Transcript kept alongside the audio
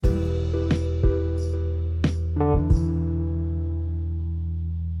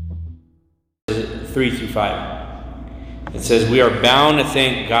3 through 5. It says, "We are bound to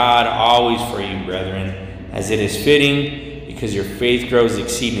thank God always for you, brethren, as it is fitting, because your faith grows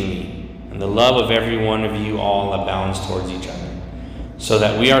exceedingly, and the love of every one of you all abounds towards each other, so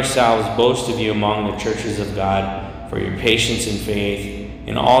that we ourselves boast of you among the churches of God for your patience and faith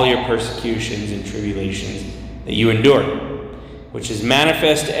in all your persecutions and tribulations that you endure, which is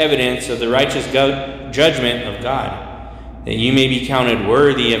manifest evidence of the righteous judgment of God, that you may be counted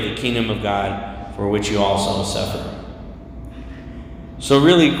worthy of the kingdom of God, for which you also suffer." So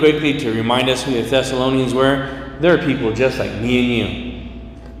really quickly, to remind us who the Thessalonians were, they're people just like me and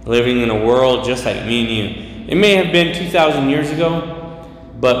you, living in a world just like me and you. It may have been 2,000 years ago,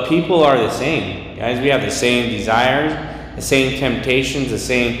 but people are the same. Guys, we have the same desires, the same temptations, the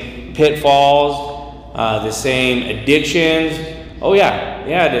same pitfalls, the same addictions. Oh yeah,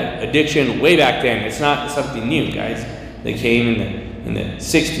 they had addiction way back then. It's not something new, guys. They came in the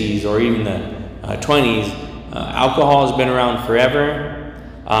 60s or even the 20s. Alcohol has been around forever.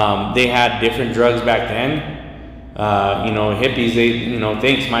 They had different drugs back then. Hippies,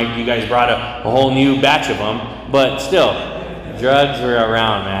 thanks Mike, you guys brought a whole new batch of them. But still, drugs were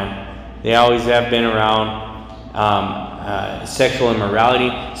around, man. They always have been around. Sexual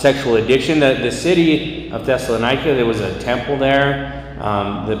immorality, sexual addiction. The city of Thessalonica, there was a temple there.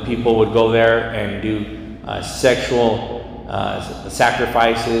 The people would go there and do sexual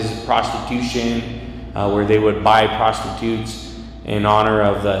sacrifices, prostitution, where they would buy prostitutes in honor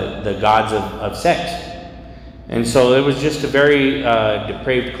of the gods of sex. And so it was just a very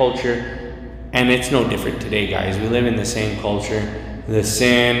depraved culture, and it's no different today, guys. We live in the same culture. The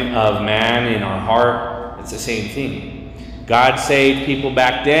sin of man in our heart, it's the same thing. God saved people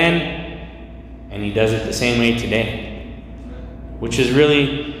back then, and he does it the same way today, which is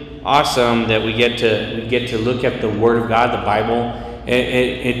really awesome that we get to look at the Word of God, the Bible.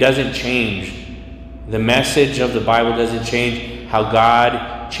 It doesn't change. The message of the Bible doesn't change. How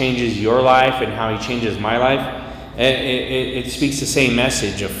God changes your life and how he changes my life, it speaks the same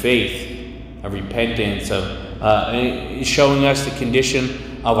message of faith, of repentance, of showing us the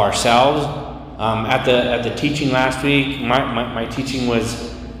condition of ourselves. At the teaching last week, my teaching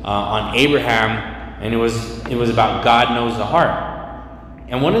was on Abraham, and it was about God knows the heart.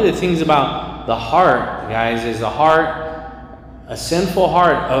 And one of the things about the heart, guys, is the heart, a sinful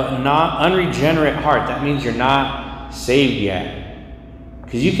heart, a not unregenerate heart. That means you're not saved yet.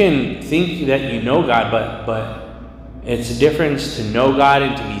 Because you can think that you know God, but it's a difference to know God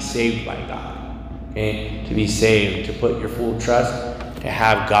and to be saved by God. Okay? To be saved, to put your full trust, to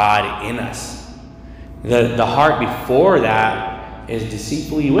have God in us. The heart before that is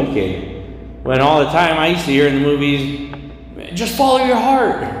deceitfully wicked. When all the time I used to hear in the movies, just follow your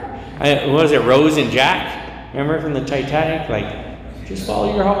heart. What was it, Rose and Jack? Remember from the Titanic? Like, just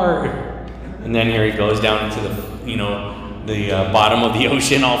follow your heart. And then here he goes down into the bottom of the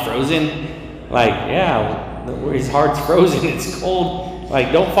ocean all frozen. Like, yeah, his heart's frozen, it's cold.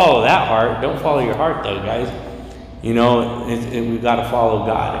 Like, don't follow that heart. Don't follow your heart though, guys. We've got to follow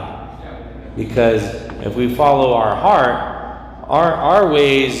God. Because if we follow our heart, our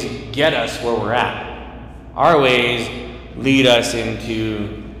ways get us where we're at. Our ways lead us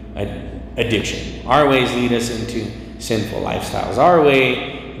into addiction. Our ways lead us into sinful lifestyles. Our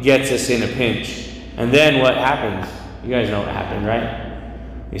way gets us in a pinch. And then what happens? You guys know what happened, right?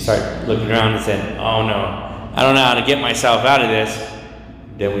 We start looking around and saying, oh no, I don't know how to get myself out of this.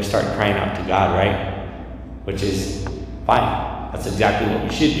 Then we start crying out to God, right? Which is fine. That's exactly what we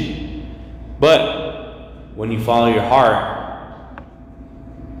should do. But when you follow your heart,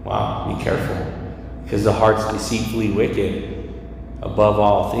 wow, be careful. Because the heart's deceitfully wicked above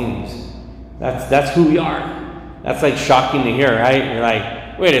all things. That's who we are. That's like shocking to hear, right? You're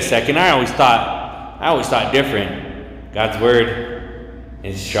like, wait a second, I always thought different. God's word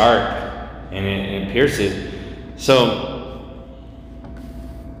is sharp and it pierces. So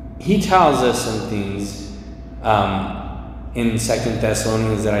he tells us some things in 2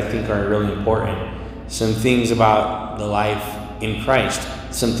 Thessalonians that I think are really important. Some things about the life in Christ.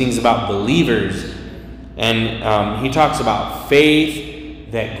 Some things about believers. And he talks about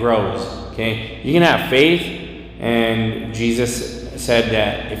faith that grows. Okay, you can have faith, and Jesus said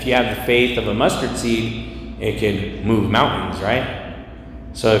that if you have the faith of a mustard seed, it can move mountains, right?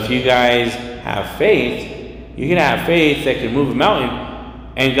 So if you guys have faith, you can have faith that can move a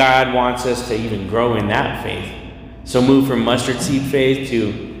mountain, and God wants us to even grow in that faith. So move from mustard seed faith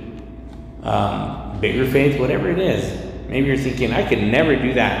to bigger faith, whatever it is. Maybe you're thinking, I could never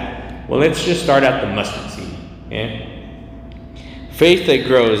do that. Well, let's just start at the mustard seed. Okay? Faith that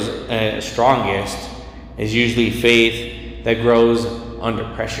grows strongest is usually faith that grows under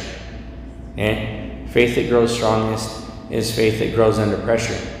pressure. Okay? Faith that grows strongest is faith that grows under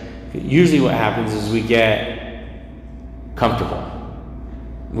pressure. Usually what happens is we get comfortable.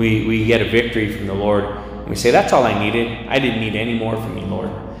 We get a victory from the Lord. And we say, that's all I needed. I didn't need any more from you, Lord.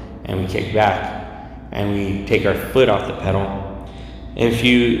 And we kick back and we take our foot off the pedal. If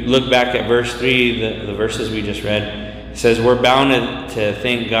you look back at verse 3, the verses we just read, it says, we're bound to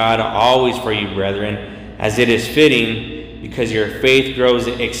thank God always for you, brethren, as it is fitting, because your faith grows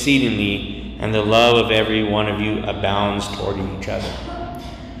exceedingly, and the love of every one of you abounds toward each other.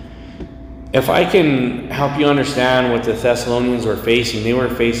 If I can help you understand what the Thessalonians were facing, they were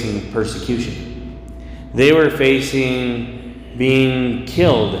facing persecution. They were facing being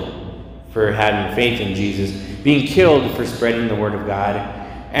killed for having faith in Jesus, being killed for spreading the word of God,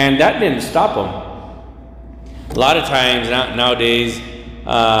 and that didn't stop them. A lot of times nowadays,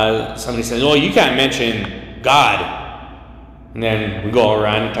 somebody says, "Oh, you can't mention God," and then we go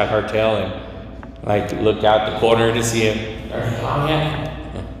around and tuck our tail and look out the corner to see him.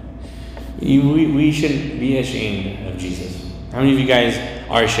 We shouldn't be ashamed of Jesus. How many of you guys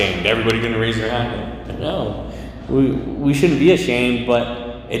are ashamed? Everybody going to raise their hand? No. We shouldn't be ashamed,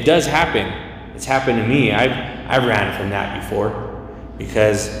 but it does happen. It's happened to me. I've ran from that before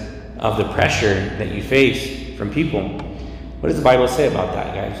because of the pressure that you face from people. What does the Bible say about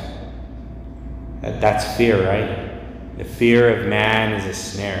that, guys? That's fear, right? The fear of man is a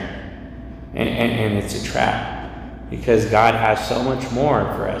snare. And it's a trap. Because God has so much more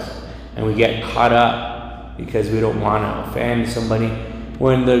for us. And we get caught up because we don't want to offend somebody.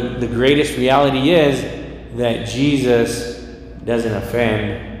 When the greatest reality is that Jesus doesn't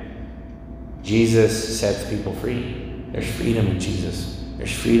offend. Jesus sets people free. There's freedom in Jesus.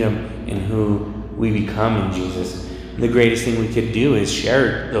 There's freedom in who we become in Jesus. The greatest thing we could do is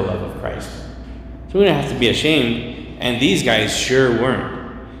share the love of Christ. So we don't have to be ashamed. And these guys sure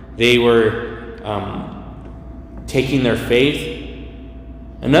weren't. They were taking their faith.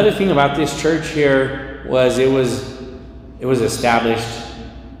 Another thing about this church here was it was established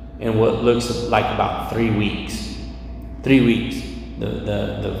in what looks like about 3 weeks. 3 weeks.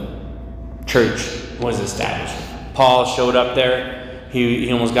 The church was established. Paul showed up there.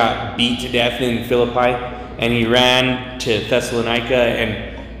 He almost got beat to death in Philippi, and he ran to Thessalonica,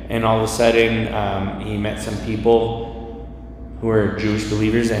 and all of a sudden he met some people who were Jewish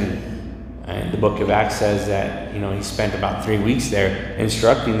believers, and the book of Acts says that he spent about 3 weeks there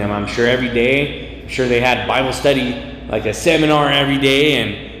instructing them. I'm sure every day. I'm sure they had Bible study, like a seminar every day,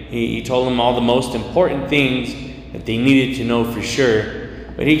 and he told them all the most important things that they needed to know for sure.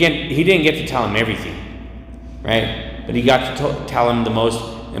 But he didn't get to tell them everything, right? But he got to tell them the most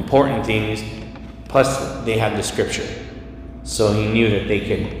important things. Plus, they had the scripture, so he knew that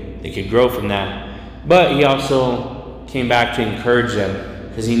they could grow from that. But he also came back to encourage them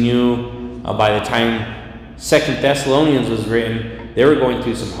because he knew by the time 2 Thessalonians was written, they were going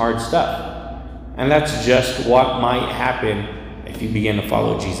through some hard stuff, and that's just what might happen if you begin to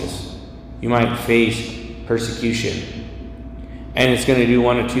follow Jesus. You might face persecution, and it's going to do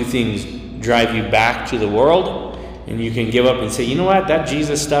one of two things: drive you back to the world. And you can give up and say, you know what, that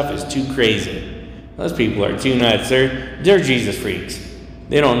Jesus stuff is too crazy. Those people are too nuts. They're Jesus freaks.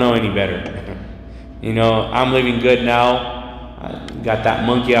 They don't know any better. I'm living good now. I got that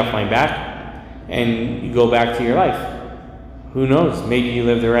monkey off my back. And you go back to your life. Who knows? Maybe you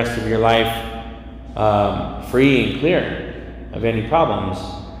live the rest of your life free and clear of any problems.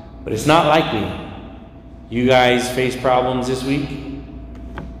 But it's not likely. You guys face problems this week?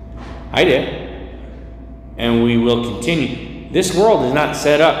 I did. And we will continue. This world is not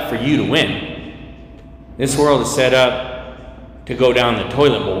set up for you to win. This world is set up to go down the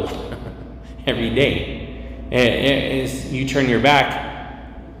toilet bowl every day. You turn your back,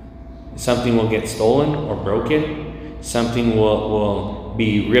 something will get stolen or broken. Something will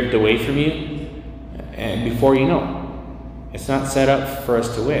be ripped away from you. And before you know, it's not set up for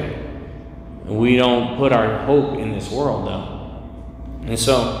us to win. We don't put our hope in this world, though. And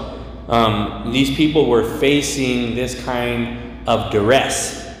so, these people were facing this kind of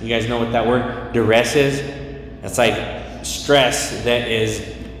duress. You guys know what that word duress is? It's like stress that is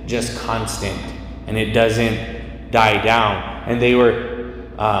just constant and it doesn't die down. And they were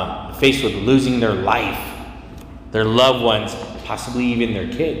faced with losing their life, their loved ones, possibly even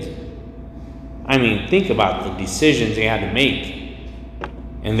their kids. I mean, think about the decisions they had to make.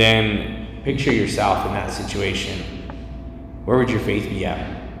 And then picture yourself in that situation. Where would your faith be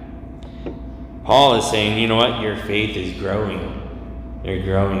at? Paul is saying, you know what? Your faith is growing. They're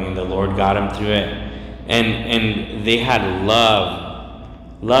growing, and the Lord got them through it. And they had love.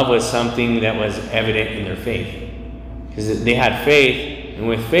 Love was something that was evident in their faith. Because they had faith, and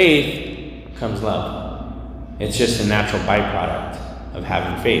with faith, comes love. It's just a natural byproduct of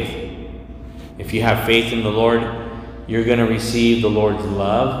having faith. If you have faith in the Lord, you're going to receive the Lord's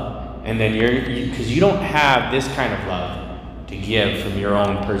love, and then because you don't have this kind of love to give from your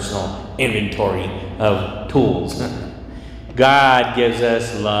own personal inventory of tools. God gives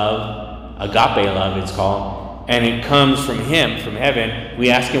us love, agape love it's called, and it comes from Him, from heaven.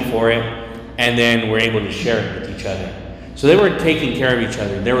 We ask Him for it, and then we're able to share it with each other. So they were taking care of each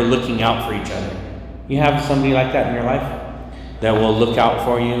other. They were looking out for each other. You have somebody like that in your life that will look out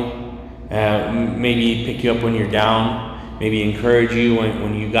for you, maybe pick you up when you're down, maybe encourage you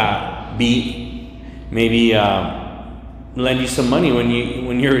when you got beat, maybe lend you some money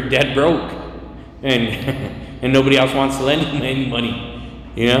when you're dead broke, and nobody else wants to lend you any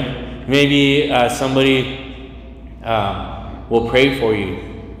money. You know, maybe somebody will pray for you.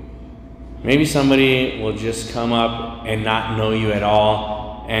 Maybe somebody will just come up and not know you at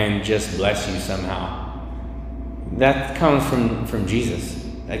all and just bless you somehow. That comes from Jesus.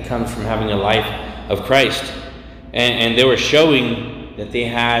 That comes from having a life of Christ. And they were showing that they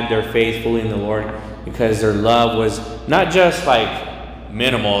had their faith fully in the Lord because their love was not just like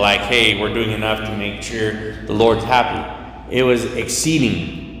minimal, like, hey, we're doing enough to make sure the Lord's happy. It was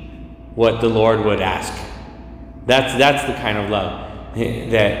exceeding what the Lord would ask. That's the kind of love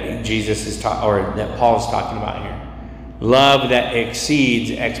that Jesus is or that Paul is talking about here. Love that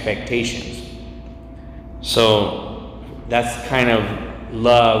exceeds expectations. So that's the kind of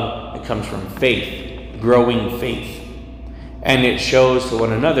love that comes from faith, growing faith. And it shows to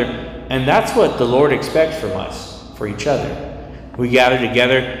one another. And that's what the Lord expects from us, for each other. We gather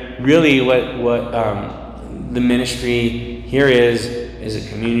together. Really what the ministry here is a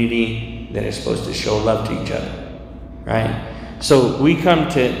community that is supposed to show love to each other. Right? So we come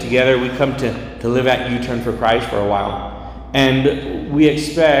together, we come to live at U-Turn for Christ for a while. And we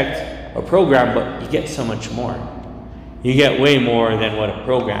expect a program, but you get so much more. You get way more than what a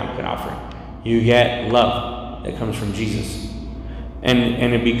program can offer. You get love that comes from Jesus.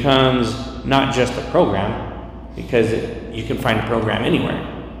 And it becomes not just a program, because you can find a program anywhere.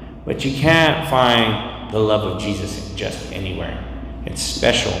 But you can't find the love of Jesus just anywhere. It's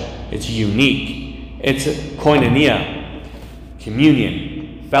special. It's unique. It's koinonia.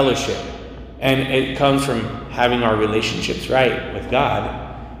 Communion, fellowship, and it comes from having our relationships right with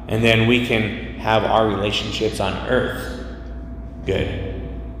God, and then we can have our relationships on earth good.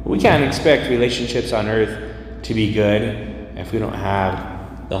 We can't expect relationships on earth to be good if we don't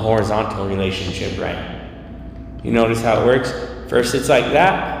have the horizontal relationship right. You notice how it works? First it's like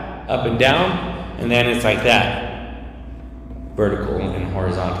that, up and down, and then it's like that, vertical and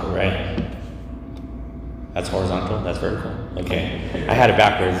horizontal, right? That's horizontal, that's vertical. Okay, I had it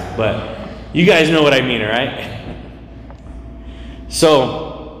backwards, but you guys know what I mean, all right?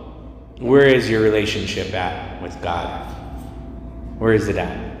 So, where is your relationship at with God? Where is it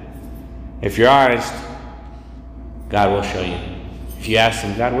at? If you're honest, God will show you. If you ask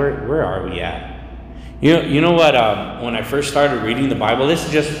Him, God, where are we at? You know what? When I first started reading the Bible, this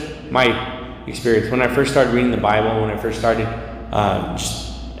is just my experience. When I first started reading the Bible, when I first started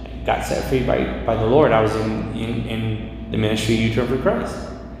just got set free by the Lord, I was in the ministry U-Turn for Christ.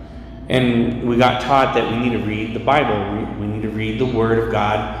 And we got taught that we need to read the Bible. We need to read the Word of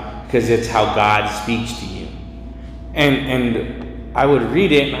God because it's how God speaks to you. And I would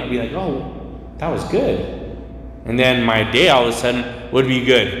read it and I'd be like, oh, that was good. And then my day all of a sudden would be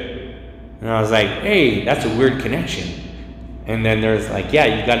good. And I was like, hey, that's a weird connection. And then there's like, yeah,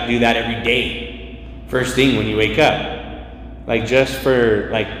 you got to do that every day. First thing when you wake up. Like just for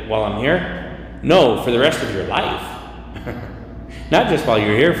like while I'm here? No, for the rest of your life. Not just while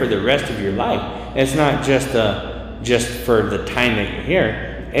you're here, for the rest of your life. It's not just for the time that you're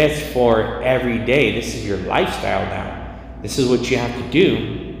here. It's for every day. This is your lifestyle now. This is what you have to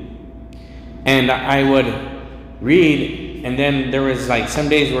do. And I would read, and then there was like some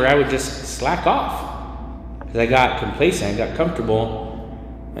days where I would just slack off because I got complacent, I got comfortable.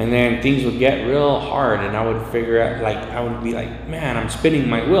 And then things would get real hard, and I would figure out, like, I would be like, man, I'm spinning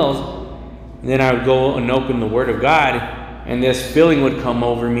my wheels. And then I would go and open the Word of God, and this feeling would come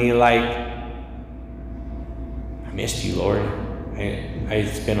over me like, I missed you, Lord.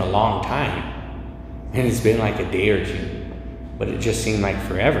 It's been a long time. And it's been like a day or two. But it just seemed like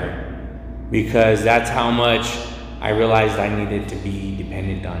forever. Because that's how much I realized I needed to be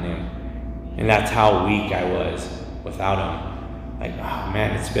dependent on Him. And that's how weak I was without Him. Like, oh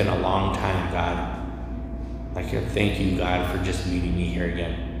man, it's been a long time, God. Like, thank you, God, for just meeting me here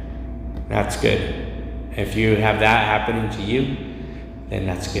again. That's good. If you have that happening to you, then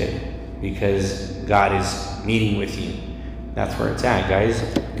that's good. Because God is meeting with you. That's where it's at, guys.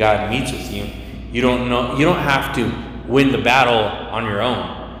 God meets with you. You don't have to win the battle on your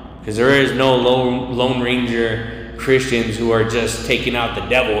own, because there is no Lone Ranger Christians who are just taking out the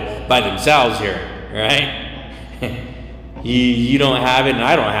devil by themselves here, right? You don't have it, and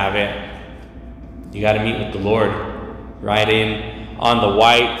I don't have it. You got to meet with the Lord, riding on the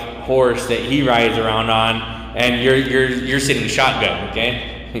white horse that He rides around on, and you're sitting shotgun,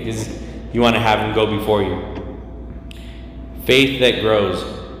 okay? Because you want to have Him go before you. Faith that grows.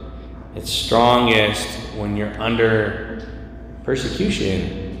 It's strongest when you're under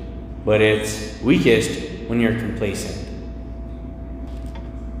persecution, but it's weakest when you're complacent.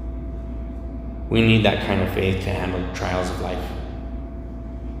 We need that kind of faith to handle the trials of life,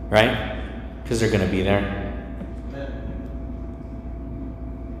 right? Because they're going to be there.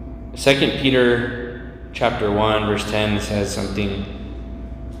 2 Peter chapter 1 verse 10 says something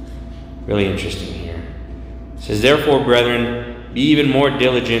really interesting here. It says, "Therefore, brethren, be even more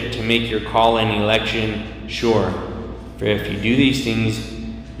diligent to make your call and election sure. For if you do these things,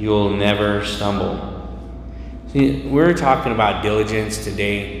 you will never stumble." See, we're talking about diligence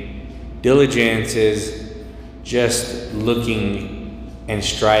today. Diligence is just looking and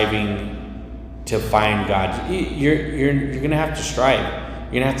striving to find God. You're going to have to strive.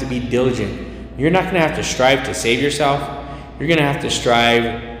 You're going to have to be diligent. You're not going to have to strive to save yourself. You're going to have to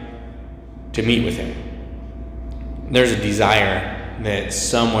strive to meet with Him. There's a desire that's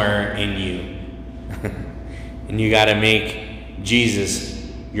somewhere in you. And you got to make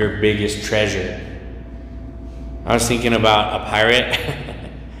Jesus your biggest treasure. I was thinking about a pirate.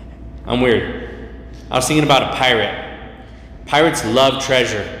 I'm weird. I was thinking about a pirate. Pirates love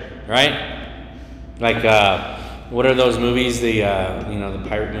treasure, right? Like, what are those movies? The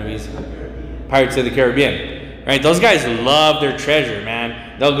pirate movies? Pirates of the Caribbean, right? Those guys love their treasure,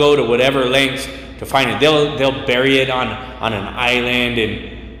 man. They'll go to whatever lengths to find it. They'll bury it on an island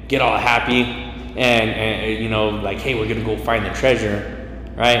and get all happy and like, hey, we're gonna go find the treasure,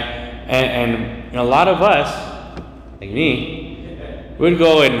 right? And a lot of us, like me, would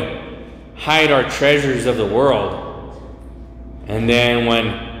go and hide our treasures of the world, and then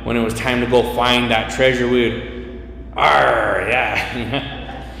when it was time to go find that treasure, we would,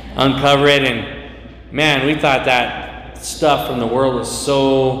 uncover it, and man, we thought that stuff from the world was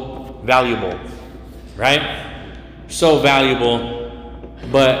so valuable, right? So valuable.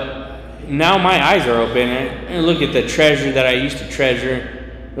 But now my eyes are open, and look at the treasure that I used to treasure.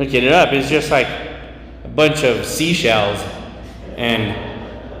 Looking it up, it's just like a bunch of seashells and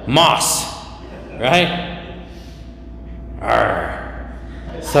moss, right?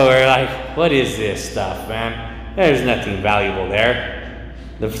 So we're like, what is this stuff, man? There's nothing valuable there.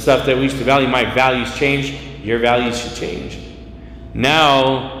 The stuff that we used to value, my values changed, your values should change.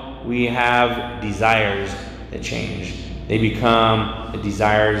 Now we have desires that change. They become the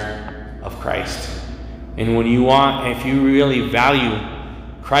desires of Christ. And if you really value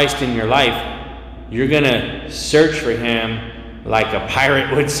Christ in your life, you're going to search for Him like a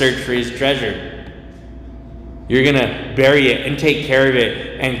pirate would search for his treasure. You're going to bury it and take care of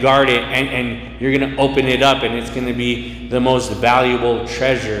it and guard it, and you're going to open it up, and it's going to be the most valuable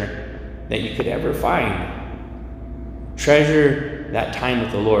treasure that you could ever find. Treasure that time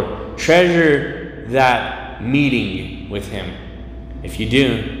with the Lord. Treasure that meeting with Him. If you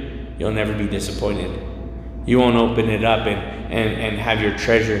do, you'll never be disappointed. You won't open it up and have your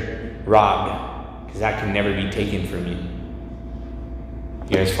treasure robbed, because that can never be taken from you.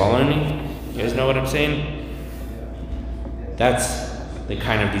 You guys following me? You guys know what I'm saying? That's the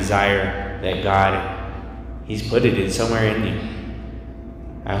kind of desire that God, He's put it in somewhere in you.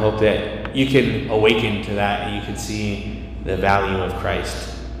 I hope that you can awaken to that and you can see the value of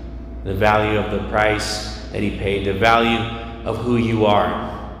Christ, the value of the price that He paid, the value of who you are.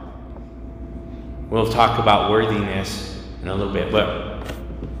 We'll talk about worthiness in a little bit, but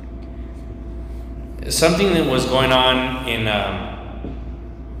something that was going on in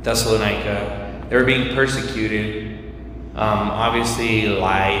Thessalonica, they were being persecuted. Obviously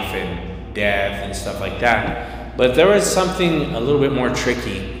life and death and stuff like that. But there was something a little bit more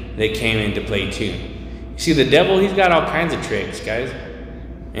tricky that came into play too. You see, the devil, he's got all kinds of tricks, guys.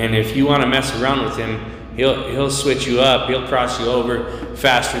 And if you want to mess around with him, he'll switch you up. He'll cross you over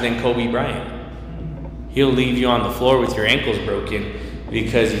faster than Kobe Bryant. He'll leave you on the floor with your ankles broken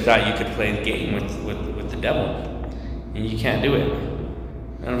because you thought you could play the game with the devil. And you can't do it.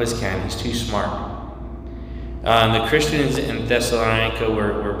 None of us can. He's too smart. The Christians in Thessalonica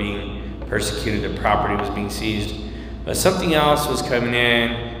were being persecuted. Their property was being seized. But something else was coming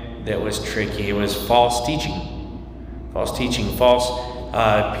in that was tricky. It was false teaching. False teaching. False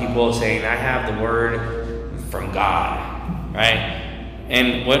people saying, I have the word from God. Right?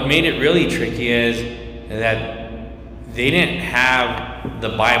 And what made it really tricky is that they didn't have the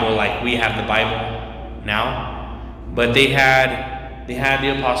Bible like we have the Bible now, but they had the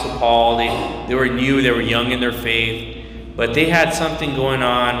Apostle Paul. They were new, they were young in their faith, but they had something going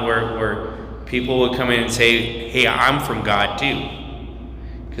on where people would come in and say, hey, I'm from God too.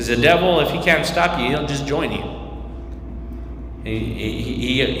 Because the devil, if he can't stop you, he'll just join you.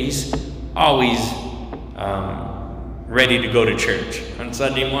 He's always ready to go to church. On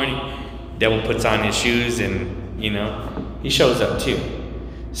Sunday morning, the devil puts on his shoes and, he shows up too.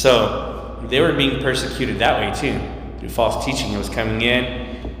 So they were being persecuted that way too, through false teaching that was coming in.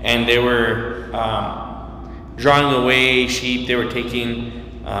 And they were drawing away sheep. They were taking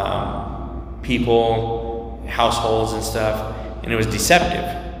people, households and stuff, and it was deceptive.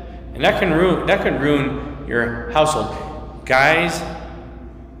 And that can ruin your household. Guys,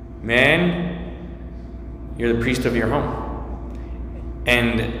 men, you're the priest of your home.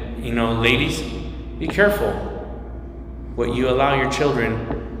 And, ladies, be careful what you allow your children,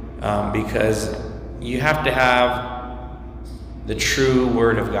 because you have to have the true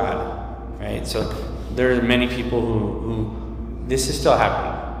word of God, right? So there are many people who this is still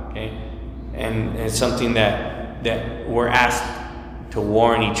happening, okay? And it's something that we're asked to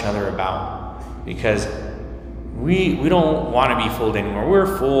warn each other about, because we don't want to be fooled anymore.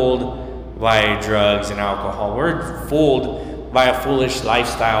 We're fooled by drugs and alcohol. We're fooled by a foolish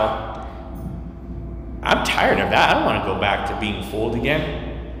lifestyle. I'm tired of that. I don't want to go back to being fooled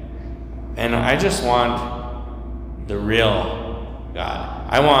again. And I just want the real God.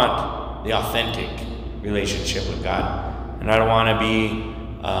 I want the authentic relationship with God. And I don't want to be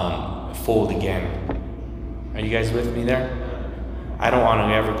fooled again. Are you guys with me there? I don't want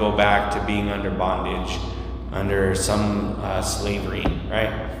to ever go back to being under bondage, under some slavery,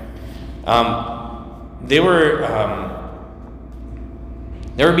 right? They were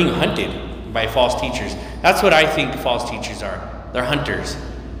being hunted by false teachers. That's what I think false teachers are. They're hunters.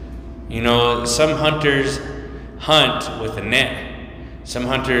 Some hunters hunt with a net. Some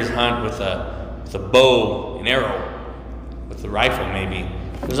hunters hunt with a bow, an arrow, with a rifle maybe.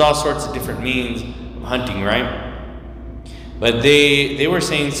 There's all sorts of different means of hunting, right? But they were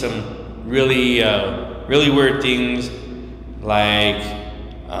saying some really weird things, like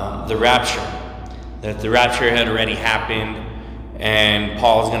the rapture, that the rapture had already happened, and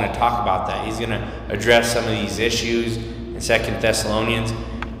Paul's going to talk about that. He's going to address some of these issues in 2 Thessalonians.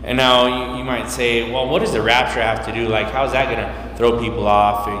 And now you might say, well, what does the rapture have to do? Like, how's that going to throw people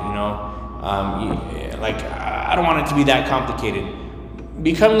off? I don't want it to be that complicated.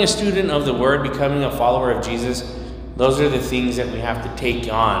 Becoming a student of the Word, becoming a follower of Jesus, those are the things that we have to take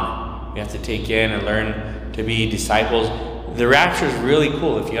on. We have to take in and learn to be disciples. The rapture is really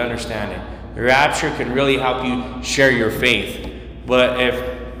cool if you understand it. The rapture can really help you share your faith. But if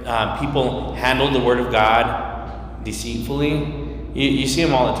people handle the Word of God deceitfully, you see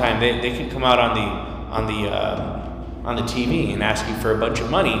them all the time. They can come out on the TV and ask you for a bunch of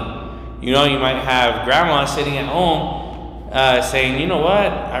money. You might have grandma sitting at home saying, you know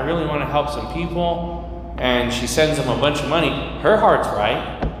what, I really want to help some people, and she sends them a bunch of money. Her heart's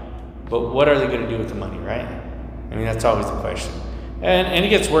right, but what are they going to do with the money, right? I mean, that's always the question. And it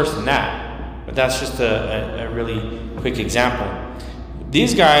gets worse than that, but that's just a really quick example.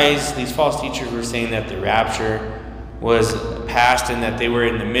 These guys, these false teachers, were saying that the rapture was past and that they were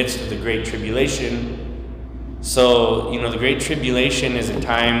in the midst of the Great Tribulation. So, the Great Tribulation is a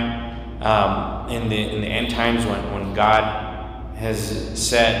time in the end times when God has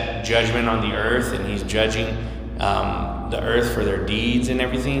set judgment on the earth, and He's judging the earth for their deeds and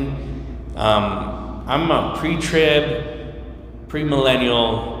everything. I'm a pre-trib,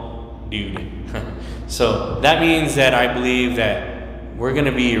 premillennial dude. So that means that I believe that we're going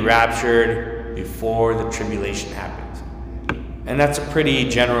to be raptured before the tribulation happens. And that's a pretty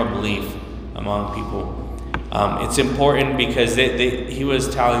general belief among people. It's important because he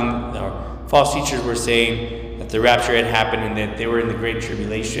was telling, false teachers were saying that the rapture had happened and that they were in the Great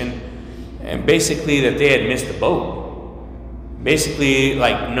Tribulation. And basically that they had missed the boat. Basically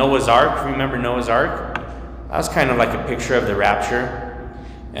like Noah's Ark. Remember Noah's Ark? That was kind of like a picture of the rapture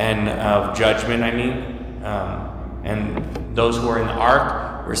and of judgment, and those who were in the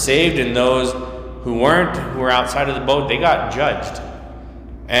ark were saved, and those who weren't, who were outside of the boat, they got judged.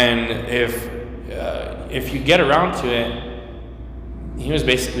 And if you get around to it, he was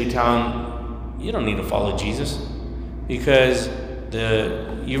basically telling, you don't need to follow Jesus, because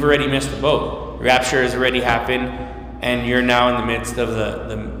you've already missed the boat. The rapture has already happened, and you're now in the midst of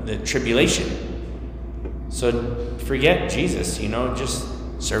the tribulation. So forget Jesus, just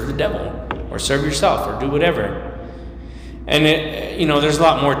serve the devil or serve yourself or do whatever. And there's a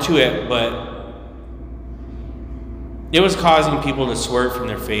lot more to it, but it was causing people to swerve from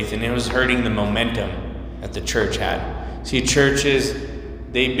their faith, and it was hurting the momentum that the church had. See, churches,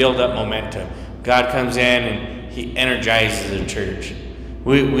 they build up momentum. God comes in and he energizes the church.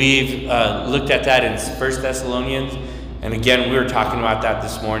 We've looked at that in 1 Thessalonians, and again, we were talking about that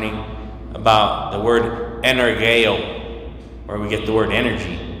this morning, about the word energeo, where we get the word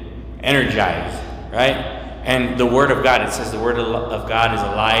energy, energize, right? And the word of God, it says the word of God is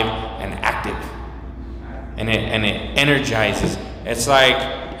alive and active. And it energizes. It's like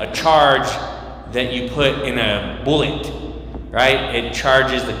a charge that you put in a bullet, right? It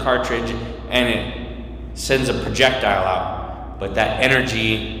charges the cartridge and it sends a projectile out. But that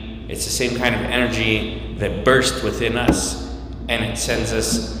energy, it's the same kind of energy that bursts within us, and it sends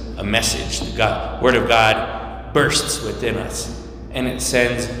us a message. The word of God bursts within us, and it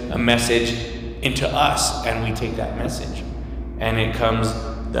sends a message into us, and we take that message. And it comes,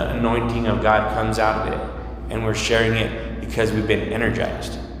 the anointing of God comes out of it. And we're sharing it because we've been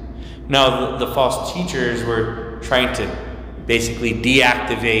energized. Now, the false teachers were trying to basically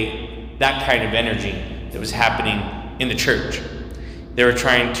deactivate that kind of energy that was happening in the church. They were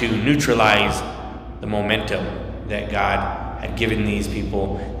trying to neutralize the momentum that God had given these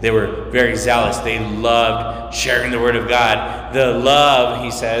people. They were very zealous. They loved sharing the word of God. The love,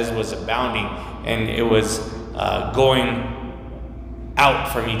 he says, was abounding, and it was going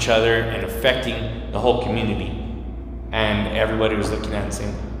out from each other and affecting the whole community. And everybody was looking at it and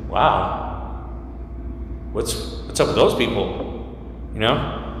saying, wow, what's up with those people?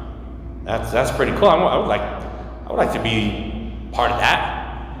 That's pretty cool. I would like to be part of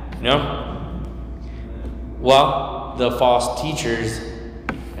that. Well, the false teachers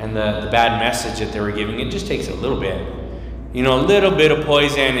and the bad message that they were giving, it just takes a little bit. A little bit of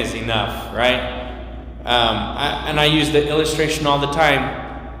poison is enough, right? I use the illustration all the time.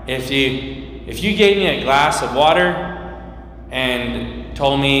 If you gave me a glass of water and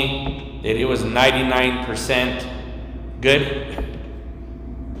told me that it was 99% good,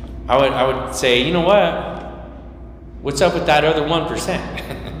 I would say, you know what? What's up with that other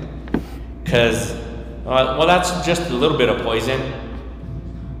 1%? Because, well, that's just a little bit of poison.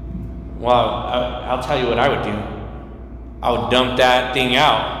 Well, I'll tell you what I would do. I would dump that thing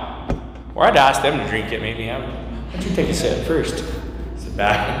out. Or I'd ask them to drink it, maybe. Why don't you take a sip first? Sit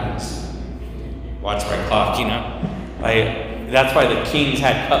back and watch my clock, That's why the kings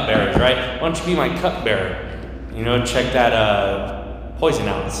had cupbearers, right? Why don't you be my cupbearer? Check that poison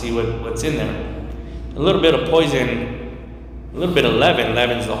out and see what's in there. A little bit of poison, a little bit of leaven.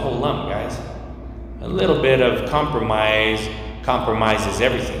 Leaven's the whole lump, guys. A little bit of compromises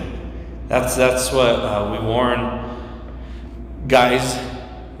everything. That's what we warn guys,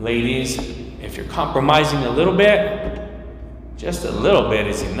 ladies. If you're compromising a little bit, just a little bit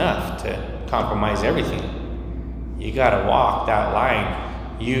is enough to compromise everything. You gotta walk that line.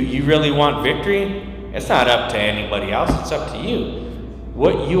 You really want victory? It's not up to anybody else, it's up to you.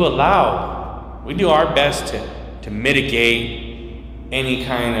 What you allow, we do our best to mitigate any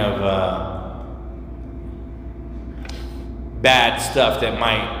kind of bad stuff that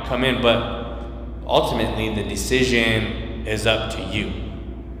might come in, but ultimately the decision is up to you.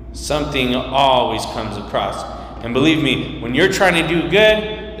 Something always comes across. And believe me, when you're trying to do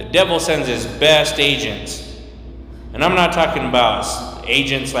good, the devil sends his best agents. And I'm not talking about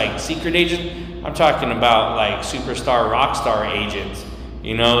agents like secret agents. I'm talking about like superstar, rock star agents,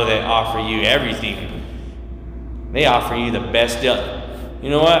 that offer you everything. They offer you the best deal. You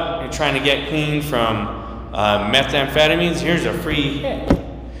know what? You're trying to get clean from methamphetamines. Here's a free hit.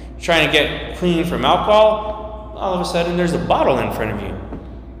 You're trying to get clean from alcohol. All of a sudden, there's a bottle in front of you.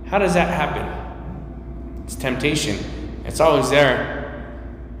 How does that happen? It's temptation. It's always there.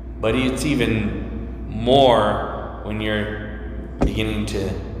 But it's even more when you're beginning to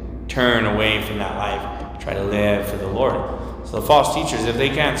turn away from that life, try to live for the Lord. So the false teachers, if they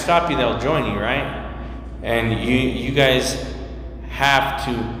can't stop you, they'll join you, right? And you guys have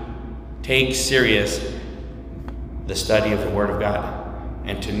to take serious the study of the Word of God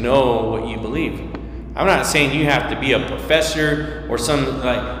and to know what you believe. I'm not saying you have to be a professor or some,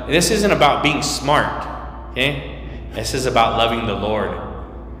 like, this isn't about being smart, okay? This is about loving the Lord.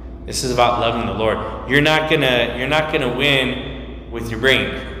 This is about loving the Lord. You're not gonna win with your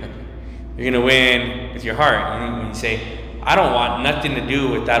brain. You're gonna win with your heart. When you say, I don't want nothing to do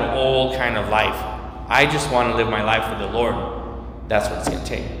with that old kind of life. I just want to live my life for the Lord. That's what it's gonna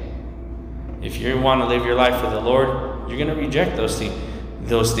take. If you want to live your life for the Lord, you're gonna reject those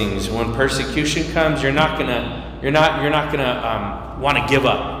things. When persecution comes, you're not gonna want to give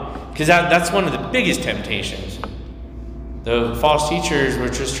up, because that's one of the biggest temptations. The false teachers were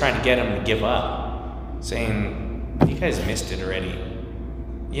just trying to get them to give up, saying, you guys missed it already.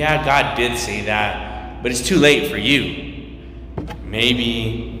 Yeah, God did say that, but it's too late for you.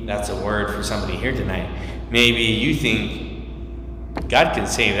 Maybe that's a word for somebody here tonight. Maybe you think God can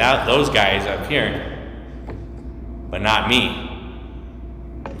save those guys up here, but not me.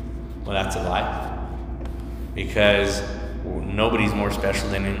 Well, that's a lie. Because nobody's more special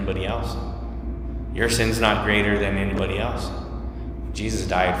than anybody else. Your sin's not greater than anybody else. Jesus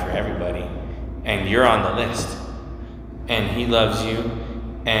died for everybody, and you're on the list. And he loves you,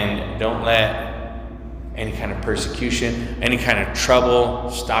 and don't let any kind of persecution, any kind of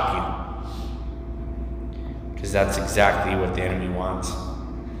trouble stop you. Because that's exactly what the enemy wants.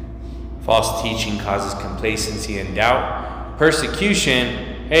 False teaching causes complacency and doubt.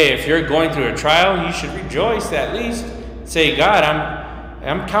 Persecution, hey, if you're going through a trial, you should rejoice at least. Say, God,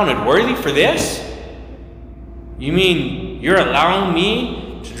 I'm counted worthy for this? You mean you're allowing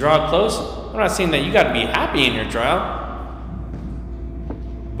me to draw close? I'm not saying that you got to be happy in your trial.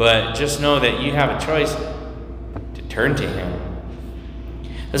 But just know that you have a choice to turn to him.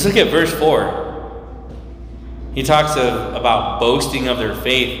 Let's look at verse 4. He talks about boasting of their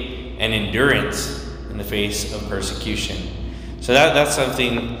faith and endurance in the face of persecution. So that's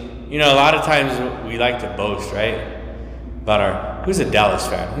something, a lot of times we like to boast, right? About who's a Dallas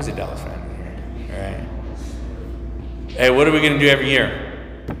fan? Who's a Dallas fan here? All right. Hey, what are we going to do every year?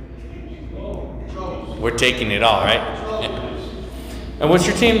 We're taking it all, right? And what's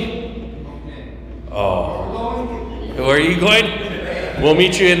your team? Oh. Where are you going? We'll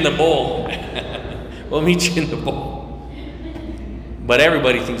meet you in the bowl. We'll meet you in the bowl. But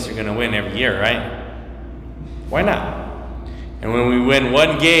everybody thinks they're going to win every year, right? Why not? And when we win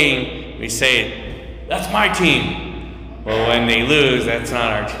one game, we say, that's my team. Well, when they lose, that's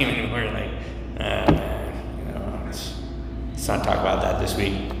not our team anymore. Like, let's not talk about that this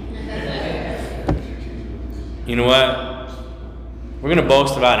week. You know what? We're going to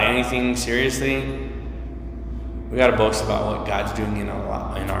boast about anything seriously. We got to boast about what God's doing in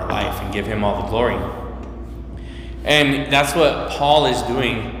our life and give him all the glory. And that's what Paul is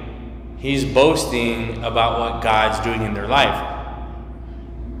doing. He's boasting about what God's doing in their life.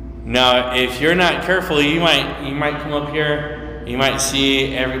 Now, if you're not careful, you might come up here, you might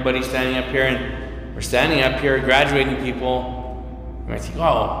see everybody standing up here, and we're standing up here graduating people. You might think,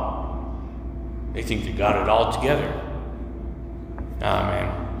 oh, they think they got it all together. Nah,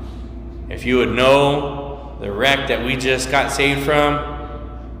 man. If you would know the wreck that we just got saved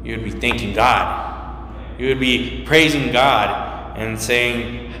from, you would be thanking God. You would be praising God and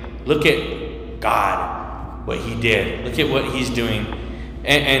saying, look at God, what he did. Look at what he's doing.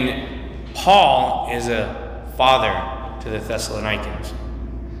 And Paul is a father to the Thessalonians.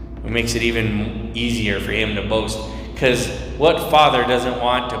 It makes it even easier for him to boast. Because what father doesn't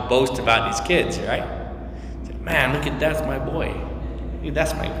want to boast about his kids, right? Man, look at that's my boy. Dude,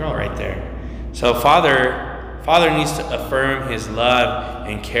 that's my girl right there. So father needs to affirm his love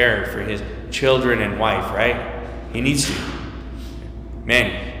and care for his children and wife, right? He needs to.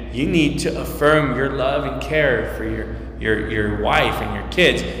 Man, you need to affirm your love and care for your wife and your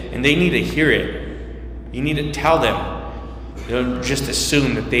kids, and they need to hear it. You need to tell them. Don't just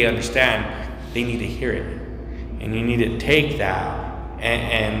assume that they understand. They need to hear it. And you need to take that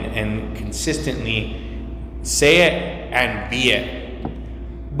and consistently say it and be it.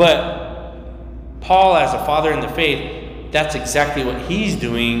 But Paul, as a father in the faith, that's exactly what he's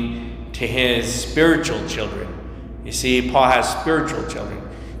doing to his spiritual children. You see, Paul has spiritual children.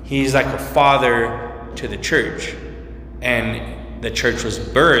 He's like a father to the church. And the church was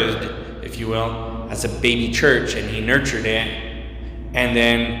birthed, if you will, as a baby church, and he nurtured it, and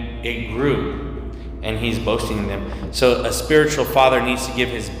then it grew. And he's boasting in them. So a spiritual father needs to give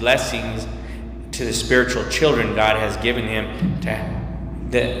his blessings to the spiritual children God has given him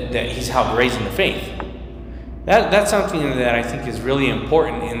that he's helped raise in the faith. That's something that I think is really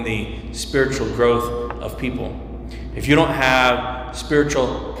important in the spiritual growth of people. If you don't have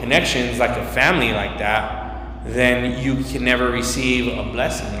spiritual connections like a family like that, then you can never receive a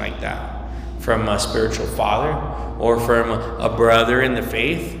blessing like that from a spiritual father or from a brother in the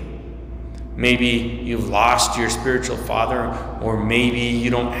faith. Maybe you've lost your spiritual father, or maybe you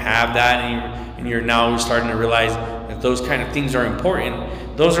don't have that, and you're now starting to realize that those kind of things are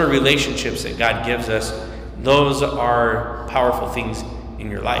important. Those are relationships that God gives us. Those are powerful things in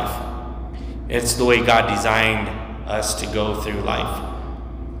your life. It's the way God designed us to go through life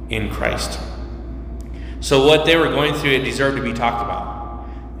in Christ. So what they were going through, it deserved to be talked about,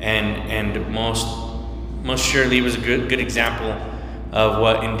 and most surely it was a good example of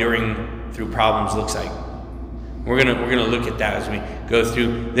what enduring through problems looks like. We're gonna look at that as we go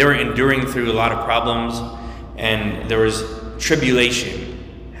through. They were enduring through a lot of problems, and there was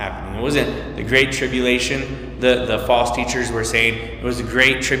tribulation happening. It wasn't the great tribulation. The false teachers were saying it was a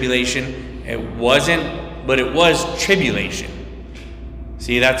great tribulation. It wasn't, but it was tribulation.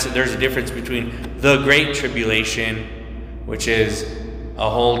 See, there's a difference between the great tribulation, which is a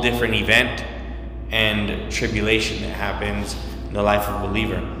whole different event, and tribulation that happens in the life of a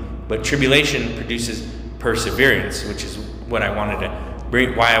believer. But tribulation produces perseverance, which is what I wanted to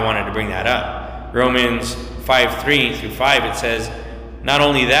bring. Why I wanted to bring that up. Romans 5:3 through 5, it says, "Not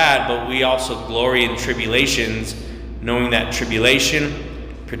only that, but we also glory in tribulations, knowing that tribulation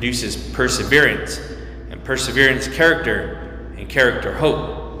produces perseverance, and perseverance character, and character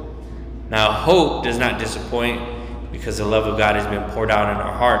hope. Now hope does not disappoint, because the love of God has been poured out in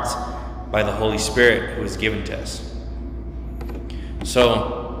our hearts by the Holy Spirit who is given to us."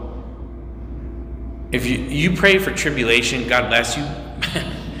 So, if you pray for tribulation, God bless you,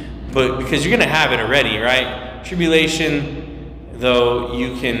 but because you're going to have it already, right? Tribulation, though,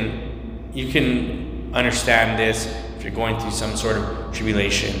 you can understand this if you're going through some sort of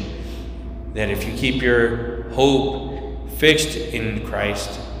tribulation, that if you keep your hope fixed in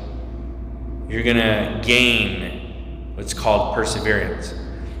Christ, you're going to gain what's called perseverance.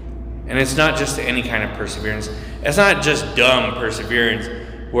 And it's not just any kind of perseverance. It's not just dumb perseverance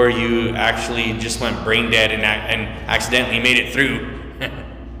where you actually just went brain dead and accidentally made it through.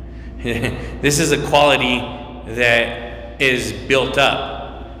 This is a quality that is built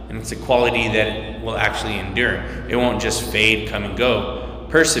up, and it's a quality that will actually endure. It won't just fade, come and go.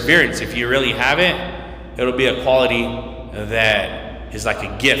 Perseverance, if you really have it, it'll be a quality that is like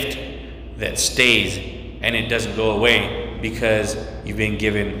a gift that stays and it doesn't go away because you've been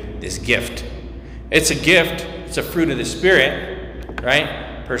given this gift. It's a gift, it's a fruit of the Spirit,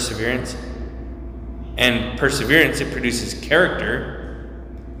 right? Perseverance. And perseverance, it produces character.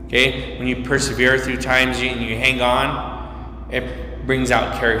 Okay? When you persevere through times and you hang on, it brings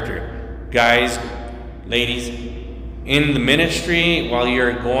out character. Guys, ladies, in the ministry, while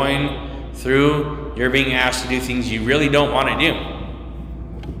you're going through, you're being asked to do things you really don't want to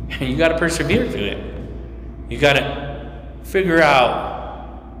do. You got to persevere through it. You got to figure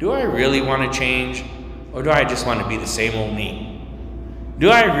out, do I really want to change, or do I just want to be the same old me? Do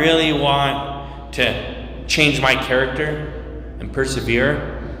I really want to change my character and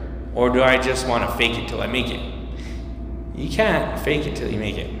persevere, or do I just want to fake it till I make it? You can't fake it till you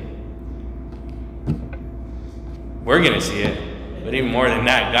make it. We're going to see it, but even more than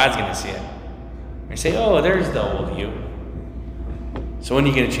that, God's going to see it. We say, oh, there's the old you. So when are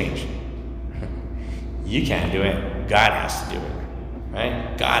you going to change? You can't do it. God has to do it.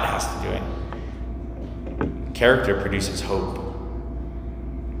 Right? God has to do it. Character produces hope.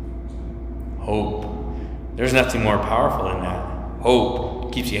 Hope. There's nothing more powerful than that.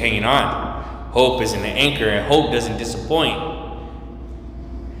 Hope keeps you hanging on. Hope is an anchor, and hope doesn't disappoint.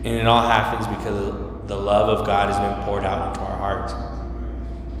 And it all happens because the love of God has been poured out into our hearts.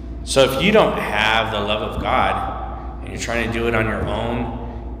 So if you don't have the love of God and you're trying to do it on your own,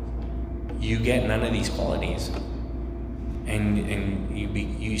 you get none of these qualities. And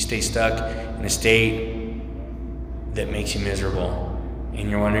you stay stuck in a state that makes you miserable. And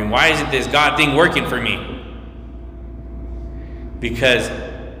you're wondering, why isn't this God thing working for me? Because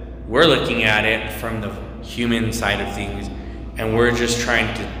we're looking at it from the human side of things, and we're just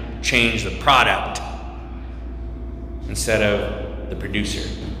trying to change the product instead of the producer,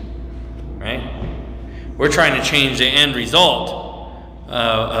 right? We're trying to change the end result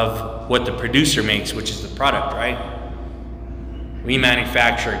of what the producer makes, which is the product, right? We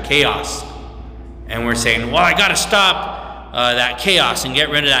manufacture chaos, and we're saying, well, I got to stop that chaos and get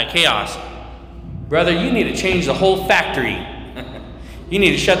rid of that chaos. Brother, you need to change the whole factory. You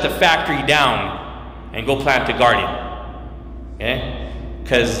need to shut the factory down and go plant a garden. Okay?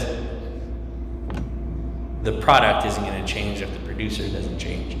 Because the product isn't going to change if the producer doesn't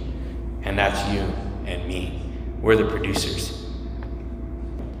change. And that's you and me. We're the producers.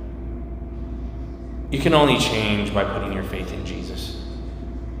 You can only change by putting your faith in Jesus.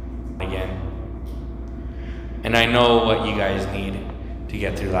 Again. And I know what you guys need to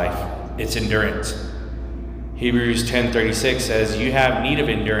get through life. It's endurance. Hebrews 10:36 says, you have need of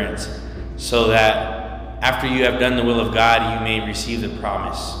endurance, so that after you have done the will of God, you may receive the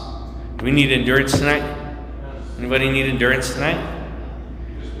promise. Do we need endurance tonight? Anybody need endurance tonight?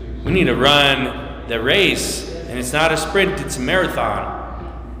 We need to run the race, and it's not a sprint, it's a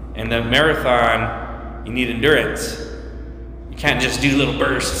marathon. And the marathon, you need endurance. You can't just do little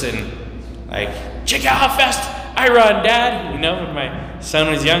bursts and like, check out how fast I run, Dad. You know, when my son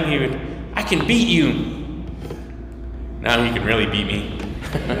was young, I can beat you. Now he can really beat me.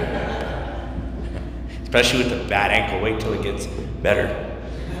 Especially with the bad ankle. Wait till it gets better.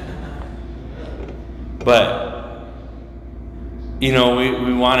 But, we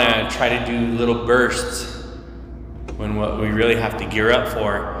want to try to do little bursts when what we really have to gear up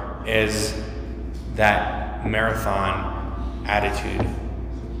for is that marathon attitude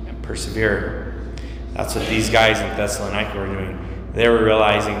and persevere. That's what these guys in Thessalonica were doing. They were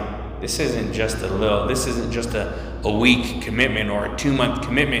realizing this isn't just a week commitment or a 2-month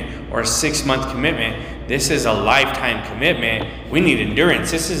commitment or a 6-month commitment. This is a lifetime commitment. We need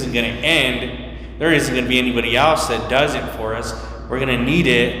endurance. This isn't going to end. There isn't going to be anybody else that does it for us. We're going to need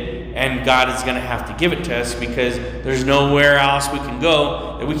it, and God is going to have to give it to us because there's nowhere else we can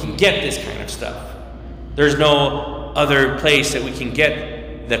go that we can get this kind of stuff. There's no other place that we can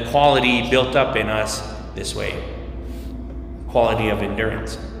get the quality built up in us this way. Quality of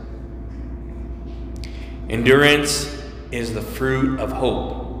endurance. Endurance is the fruit of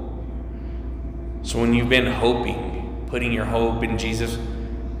hope. So when you've been hoping, putting your hope in Jesus,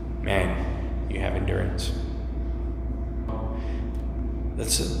 man, you have endurance.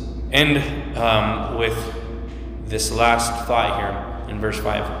 Let's end with this last thought here in verse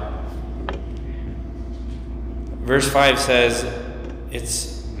 5. Verse 5 says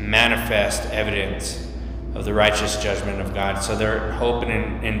it's manifest evidence of the righteous judgment of God. So their hope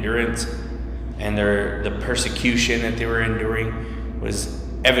and endurance and the persecution that they were enduring was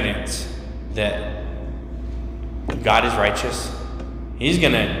evidence that God is righteous. He's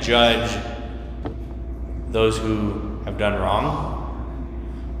going to judge those who have done wrong,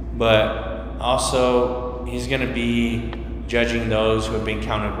 but also he's going to be judging those who have been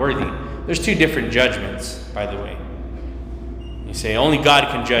counted worthy. There's 2 different judgments, by the way. You say, only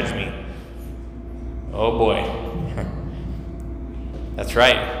God can judge me. Oh boy. That's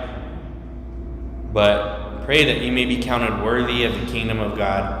right. But pray that you may be counted worthy of the kingdom of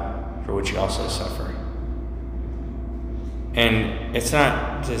God, for which you also suffer. And it's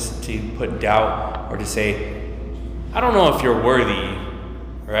not just to put doubt or to say, I don't know if you're worthy,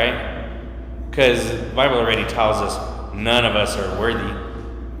 right? Because the Bible already tells us none of us are worthy.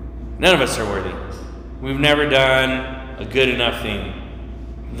 None of us are worthy. We've never done a good enough thing.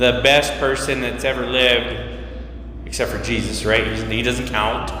 The best person that's ever lived, except for Jesus, right? He doesn't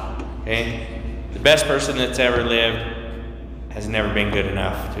count, okay? The best person that's ever lived has never been good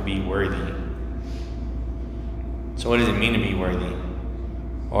enough to be worthy. So what does it mean to be worthy?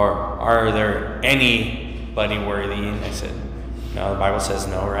 Or are there anybody worthy? And I said, no, the Bible says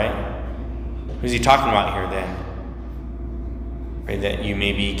no, right? Who's he talking about here then? Pray that you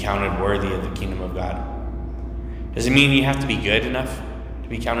may be counted worthy of the kingdom of God. Does it mean you have to be good enough to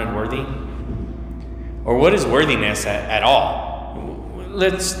be counted worthy? Or what is worthiness at all?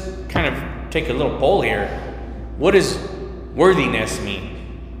 Let's kind of take a little poll here. What does worthiness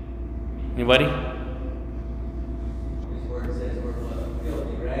mean? Anybody?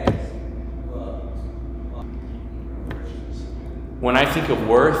 When I think of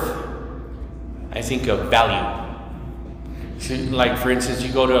worth, I think of value. So, like, for instance,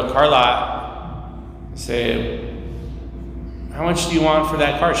 you go to a car lot, say, how much do you want for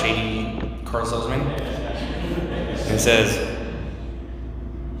that car, shady car salesman? And says,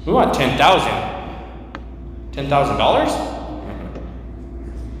 we want $10,000.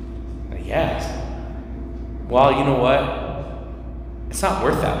 $10,000? Yes. Well, you know what? It's not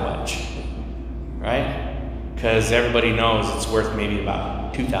worth that much, right? Because everybody knows it's worth maybe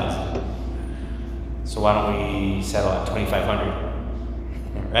about $2,000. So why don't we settle at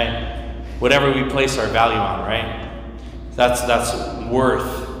 $2,500, right? Whatever we place our value on, right? That's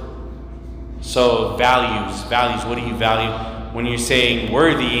worth. So values. What do you value? When you're saying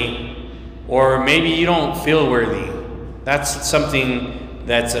worthy, or maybe you don't feel worthy, that's something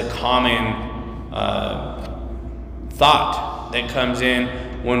that's a common thought that comes in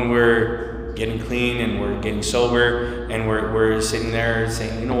when we're getting clean and we're getting sober and we're sitting there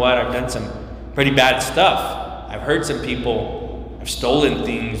saying, you know what, I've done some pretty bad stuff. I've hurt some people. I've stolen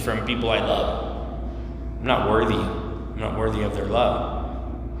things from people I love. I'm not worthy. I'm not worthy of their love.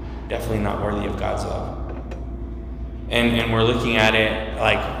 Definitely not worthy of God's love. And we're looking at it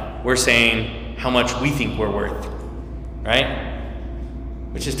like we're saying how much we think we're worth, right?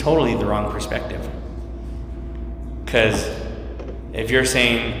 Which is totally the wrong perspective. Because if you're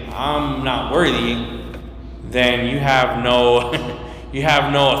saying I'm not worthy, then you have no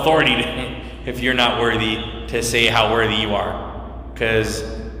authority if you're not worthy to say how worthy you are, because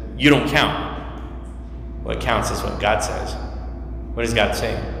you don't count. What counts is what God says. What does God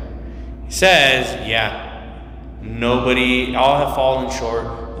say? He says, all have fallen short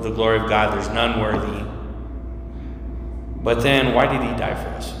of the glory of God. There's none worthy. But then, why did he die for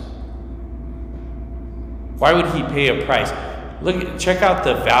us? Why would he pay a price? Check out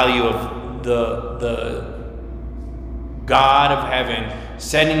the value of the God of heaven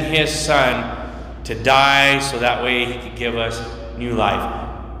sending his son to die so that way he could give us new life.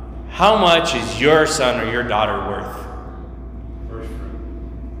 How much is your son or your daughter worth?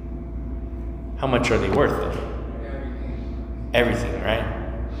 How much are they worth though? Everything, right?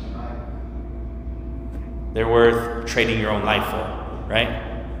 They're worth trading your own life for, right?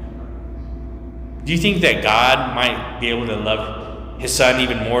 Do you think that God might be able to love his son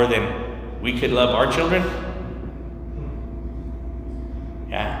even more than we could love our children?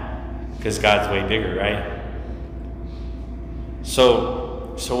 Yeah, because God's way bigger, right?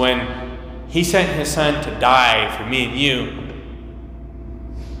 So when he sent his son to die for me and you,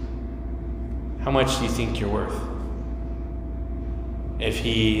 how much do you think you're worth? If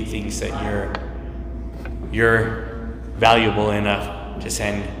he thinks that you're valuable enough to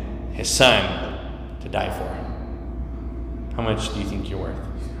send his son to die for, how much do you think you're worth?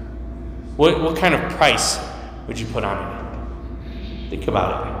 What kind of price would you put on it? Think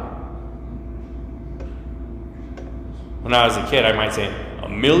about it. When I was a kid, I might say $1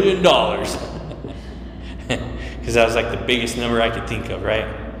 million, because that was like the biggest number I could think of, right?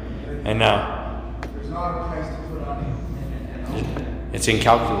 And now there's not a price to put on it. It's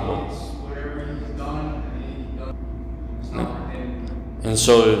incalculable. Whatever he's done, it's not for him. And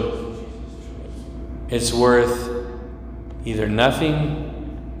so it's worth either nothing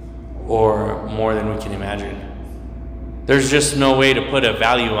or more than we can imagine. There's just no way to put a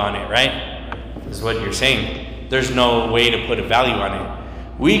value on it, right? Is what you're saying. There's no way to put a value on it.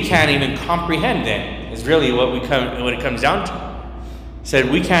 We can't even comprehend then, is really what it comes down to. Said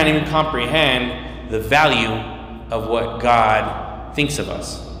we can't even comprehend the value of what God thinks of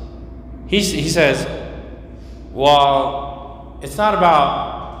us. He says, well, it's not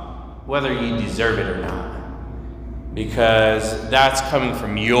about whether you deserve it or not, because that's coming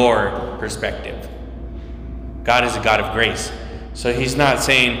from your perspective. God is a God of grace. So he's not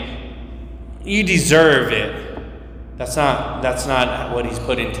saying you deserve it. That's not what he's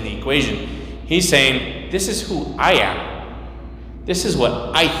put into the equation. He's saying, this is who I am. This is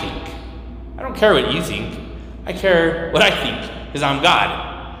what I think. I don't care what you think. I care what I think, because I'm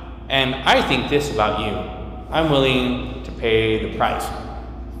God. And I think this about you. I'm willing to pay the price.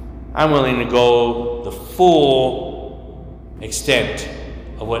 I'm willing to go the full extent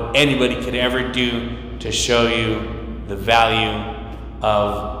of what anybody could ever do to show you the value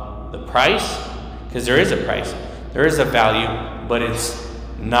of the price, because there is a price. There is a value, but it's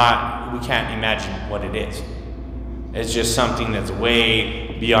not, we can't imagine what it is. It's just something that's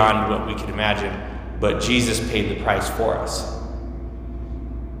way beyond what we could imagine. But Jesus paid the price for us,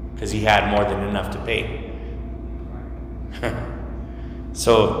 because he had more than enough to pay.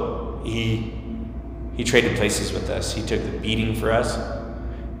 So he traded places with us. He took the beating for us.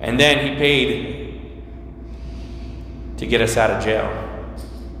 And then he paid to get us out of jail.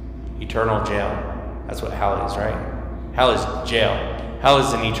 Eternal jail. That's what hell is, right? Hell is jail. Hell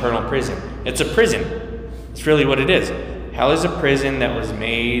is an eternal prison. It's a prison. It's really what it is. Hell is a prison that was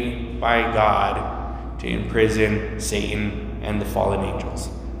made by God to imprison Satan and the fallen angels.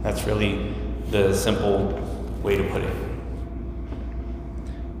 That's really the simple way to put it.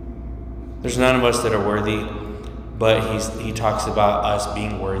 There's none of us that are worthy, but he talks about us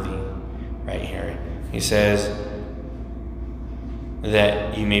being worthy right here. He says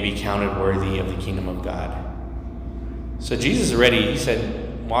that you may be counted worthy of the kingdom of God. So Jesus he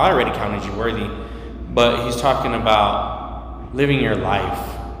said, well, I already counted you worthy, but he's talking about living your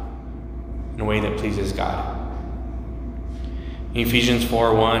life in a way that pleases God. Ephesians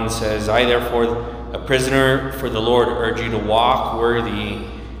 4:1 says, I therefore, a prisoner for the Lord, urge you to walk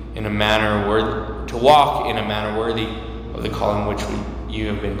in a manner worthy of the calling which you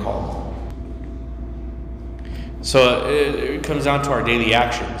have been called. So it comes down to our daily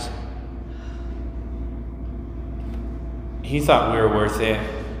actions. He thought we were worth it.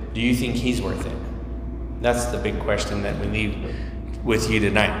 Do you think he's worth it? That's the big question that we leave with you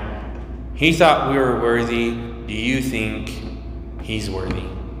tonight. He thought we were worthy. Do you think he's worthy?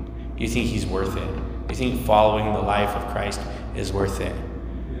 Do you think he's worth it? Do you think following the life of Christ is worth it?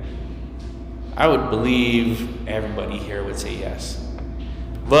 I would believe everybody here would say yes.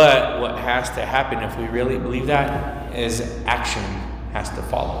 But what has to happen if we really believe that is action has to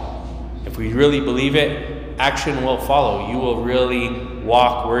follow. If we really believe it, action will follow. You will really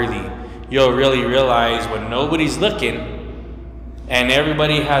walk worthy. You'll really realize when nobody's looking and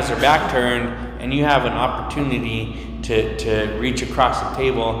everybody has their back turned and you have an opportunity to reach across the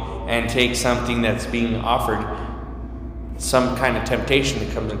table and take something that's being offered, some kind of temptation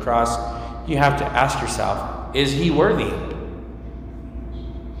that comes across, you have to ask yourself, is he worthy?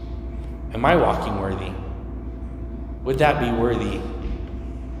 Am I walking worthy? Would that be worthy?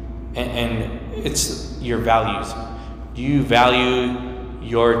 And it's your values. Do you value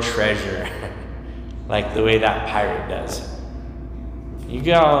your treasure like the way that pirate does? You're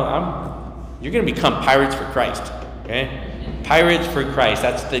going to become pirates for Christ. Okay? Pirates for Christ.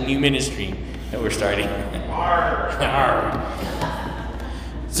 That's the new ministry that we're starting.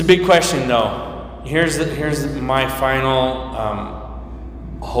 It's a big question, though. Here's my final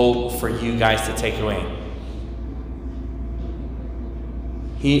hope for you guys to take away.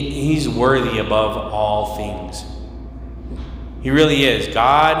 He's worthy above all things. He really is.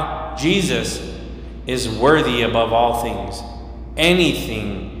 God, Jesus, is worthy above all things.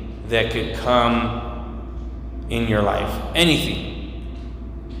 Anything that could come in your life. Anything.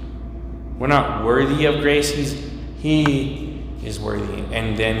 We're not worthy of grace. He is worthy.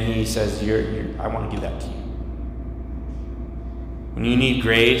 And then he says, I want to give that to you. When you need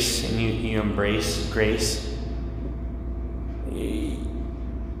grace and you embrace grace,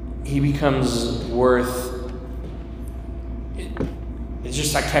 he becomes worth it. It's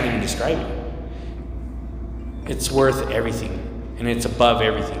just, I can't even describe it. It's worth everything, and it's above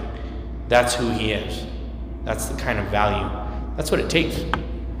everything. That's who he is. That's the kind of value. That's what it takes. And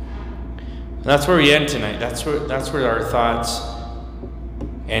that's where we end tonight. That's where our thoughts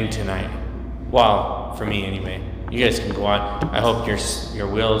end tonight. Well, for me anyway. You guys can go on. I hope your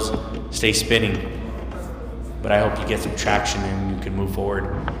wheels stay spinning, but I hope you get some traction and you can move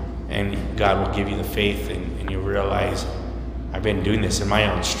forward. And God will give you the faith, and you'll realize, I've been doing this in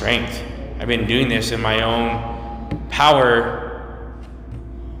my own strength. I've been doing this in my own power.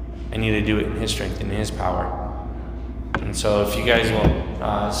 I need to do it in his strength and in his power. And so if you guys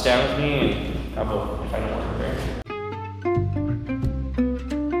will stand with me, and if I don't want to pray.